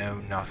 no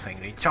nothing.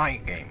 The entire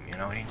game, you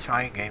know, the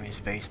entire game is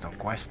based on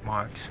quest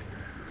marks.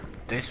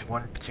 This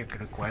one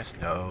particular quest,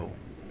 no.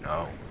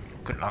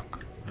 Good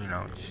luck, you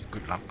know, just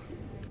good luck.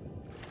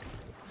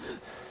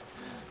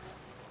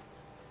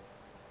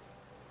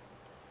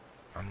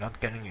 I'm not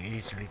getting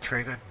easily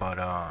triggered, but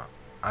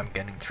I'm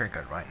getting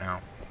triggered right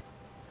now.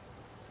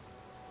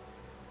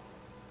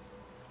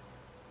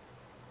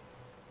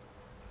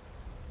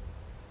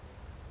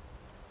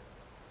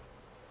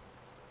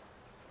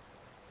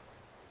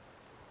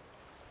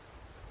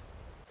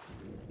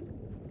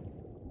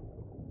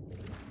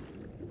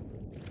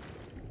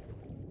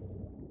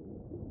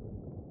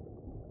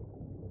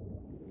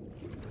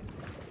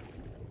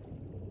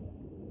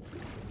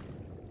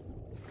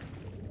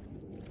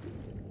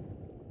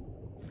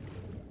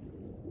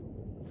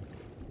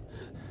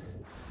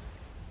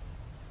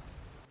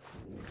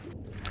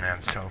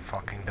 I'm so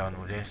fucking done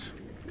with this.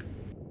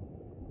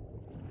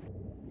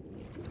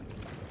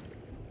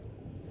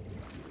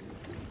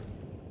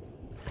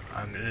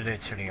 I'm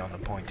literally on the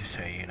point to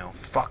say, you know,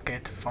 fuck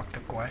it, fuck the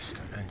quest,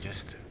 and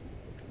just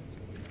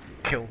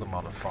kill the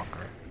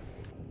motherfucker.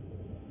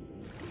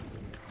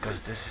 Because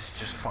this is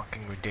just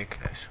fucking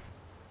ridiculous.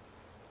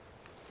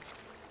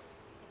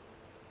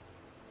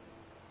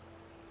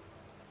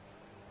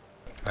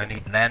 I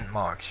need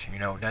landmarks, you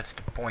know, that's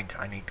the point.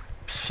 I need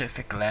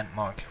specific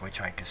landmarks which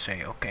I can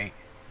say, okay,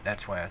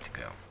 that's where I have to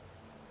go.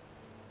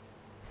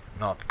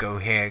 Not go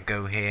here,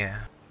 go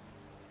here.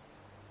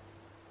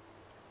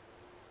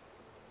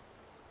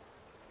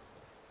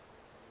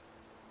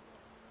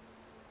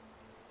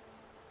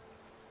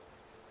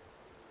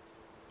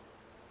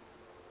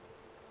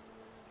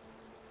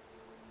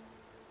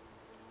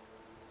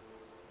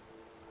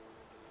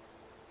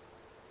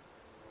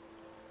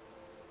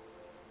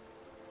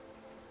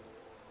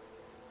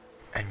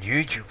 And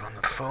YouTube on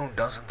the phone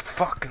doesn't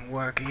fucking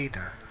work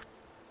either.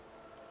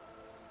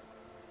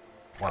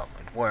 Well,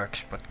 it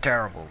works, but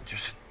terrible,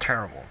 just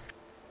terrible.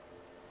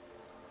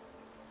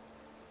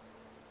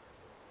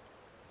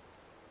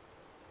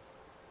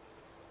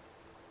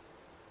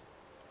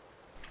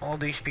 All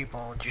these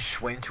people just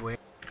swim to it,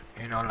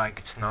 you know, like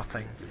it's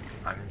nothing.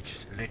 I'm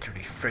just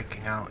literally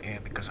freaking out here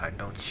because I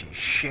don't see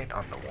shit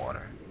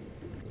underwater.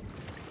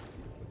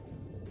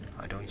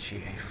 I don't see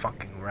a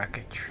fucking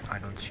wreckage. I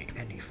don't see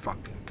any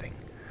fucking thing.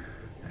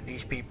 And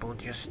these people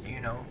just,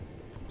 you know,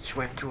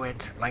 swim to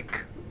it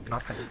like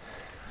nothing.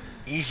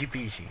 Easy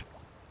peasy.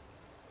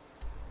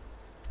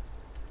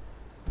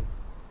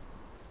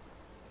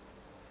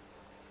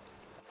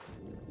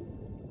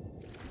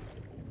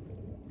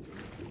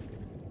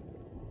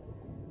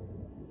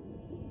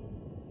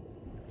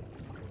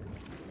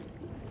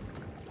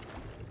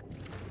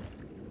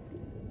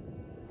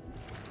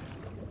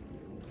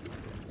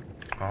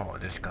 Oh,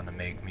 this is gonna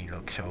make me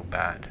look so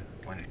bad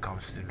when it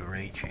comes to the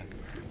raging.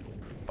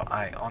 But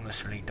I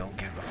honestly don't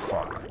give a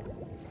fuck.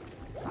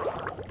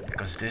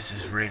 Because this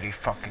is really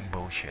fucking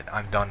bullshit.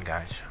 I'm done,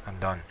 guys. I'm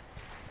done.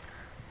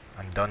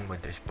 I'm done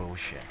with this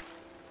bullshit.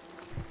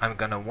 I'm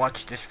gonna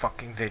watch this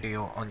fucking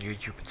video on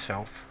YouTube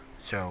itself.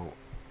 So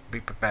be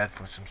prepared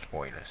for some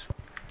spoilers.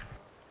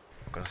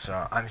 Because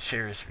I'm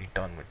seriously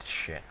done with this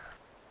shit.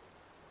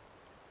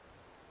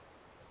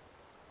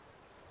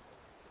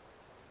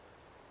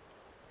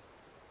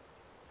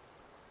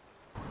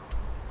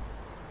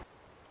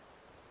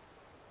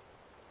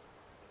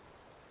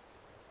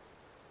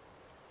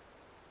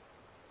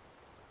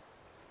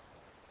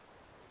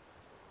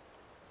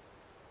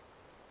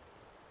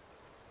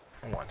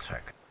 One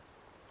second.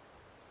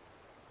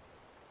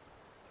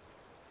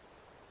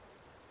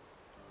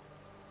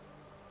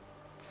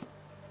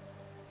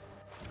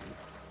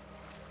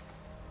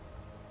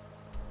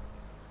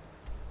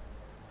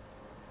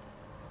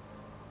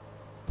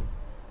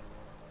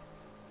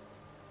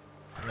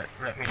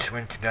 Let me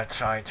swim to that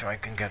side so I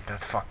can get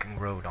that fucking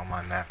road on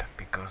my map,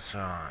 because it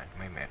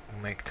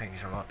will make things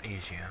a lot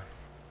easier.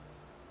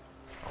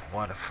 Oh,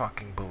 what a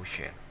fucking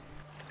bullshit.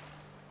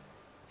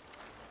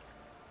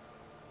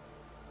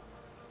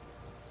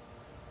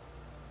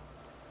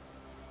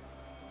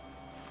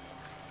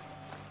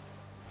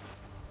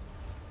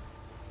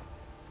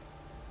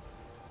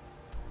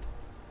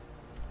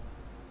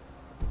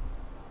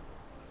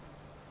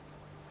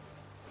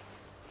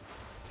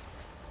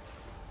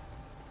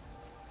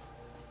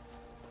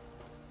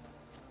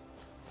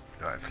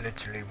 I've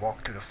literally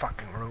walked to the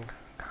fucking road.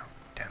 God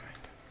damn it.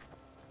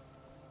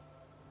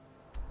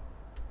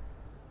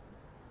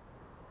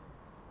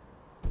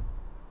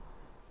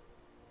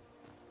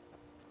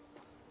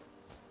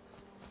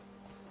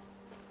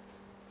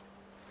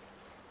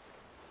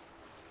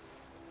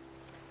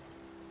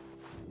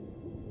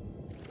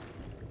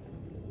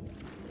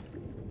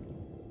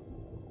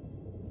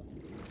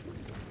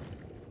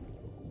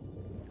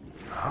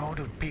 How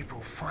do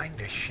people find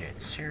this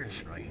shit?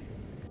 Seriously.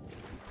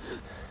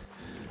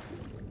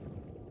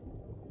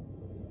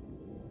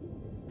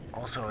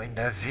 Also in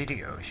their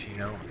videos, you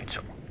know, it's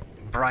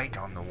bright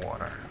on the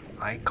water.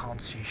 I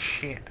can't see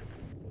shit.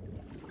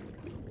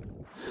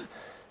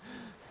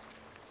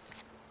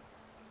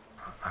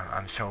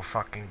 I'm so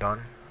fucking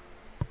done.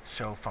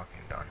 So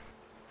fucking done.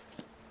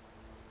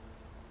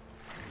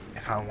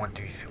 If I want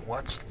to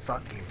watch the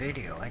fucking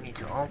video, I need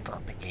to alt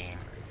up the game.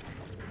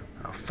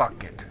 Oh,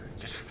 fuck it.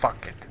 Just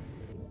fuck it.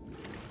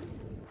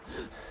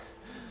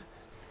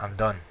 I'm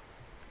done.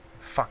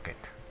 Fuck it.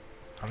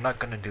 I'm not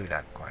gonna do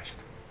that quest.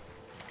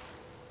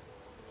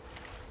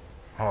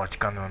 Oh, it's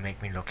gonna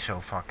make me look so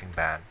fucking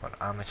bad, but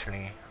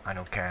honestly, I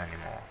don't care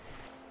anymore.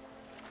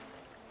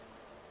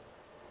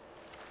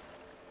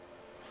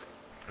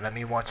 Let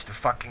me watch the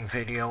fucking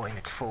video in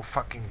its full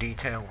fucking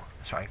detail,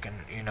 so I can,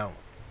 you know,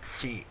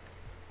 see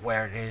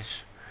where it is,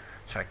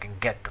 so I can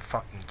get the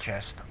fucking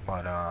chest,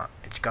 but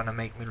it's gonna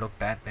make me look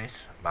bad,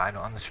 this, but I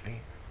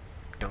honestly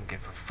don't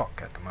give a fuck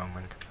at the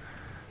moment.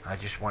 I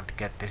just want to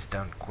get this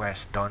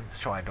quest done,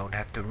 so I don't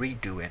have to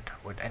redo it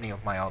with any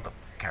of my other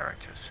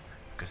characters,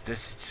 because this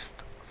is just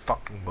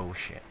fucking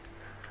bullshit.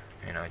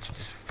 You know, it's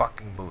just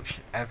fucking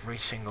bullshit. Every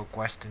single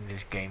quest in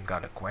this game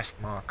got a quest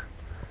mark,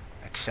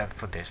 except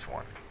for this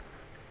one.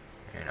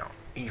 You know,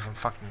 even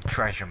fucking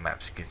treasure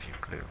maps give you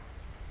a clue.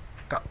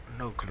 Got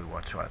no clue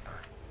whatsoever.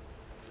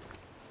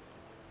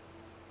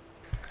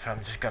 So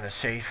I'm just gonna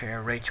save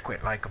here, rage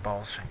quit like a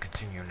boss, and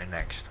continue in the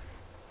next.